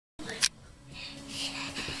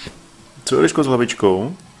Co, Eliško, s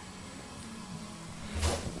hlavičkou?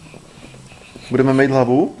 Budeme mít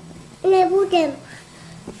hlavu? Nebudem.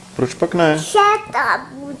 Proč pak ne? Zítra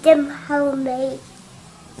budem hlavu.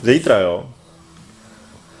 Zítra, jo?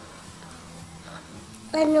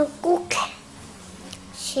 Ano, kuk.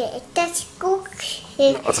 Šetačku.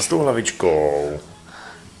 A co s tou hlavičkou?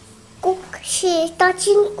 Kuk,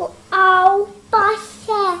 šetačinku, au,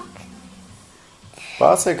 pasek.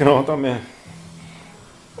 Pásek, no, tam je.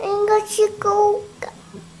 Někdo si kouká.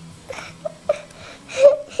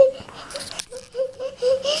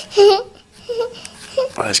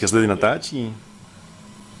 Eliška se tady natáčí.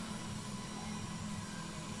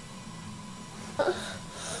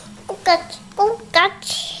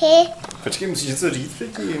 Koukači. Počkej, musíš něco říct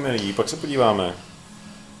předtím, Elí, pak se podíváme.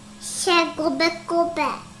 Kobe.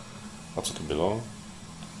 A co to bylo?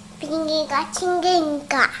 Pinginka,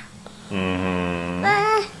 činginka.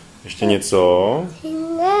 Ještě něco?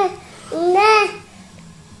 Ne, ne.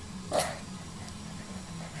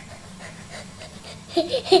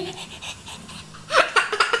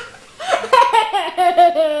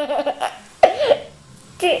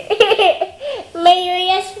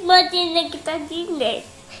 Maria смотрит на картины.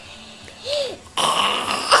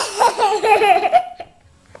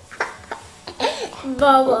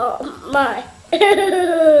 Baba, maj.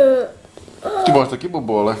 Ty máš taky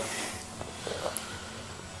bobo, ale...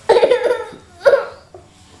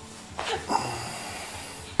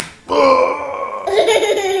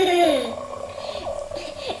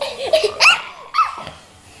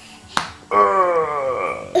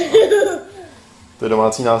 To je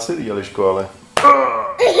domácí násilí, Eliško, ale...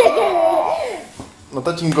 Na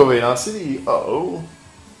tatínkovi násilí, au.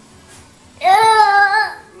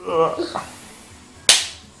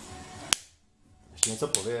 Ještě něco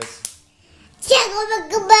pověz.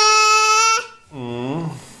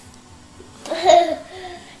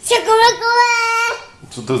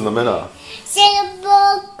 Co to znamená?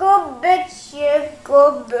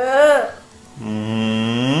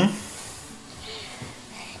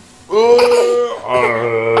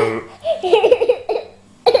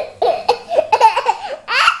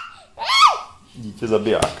 Dítě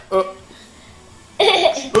zabiják.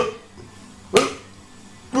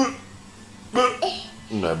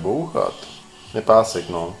 Nebouchat. Nepásek,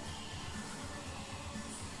 no.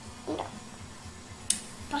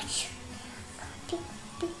 Pojď.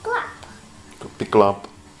 Piklap. To piklap.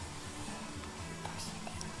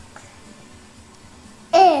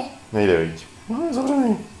 Nejde, viď. No, je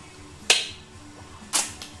zavřený.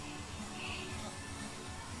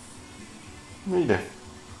 Nejde.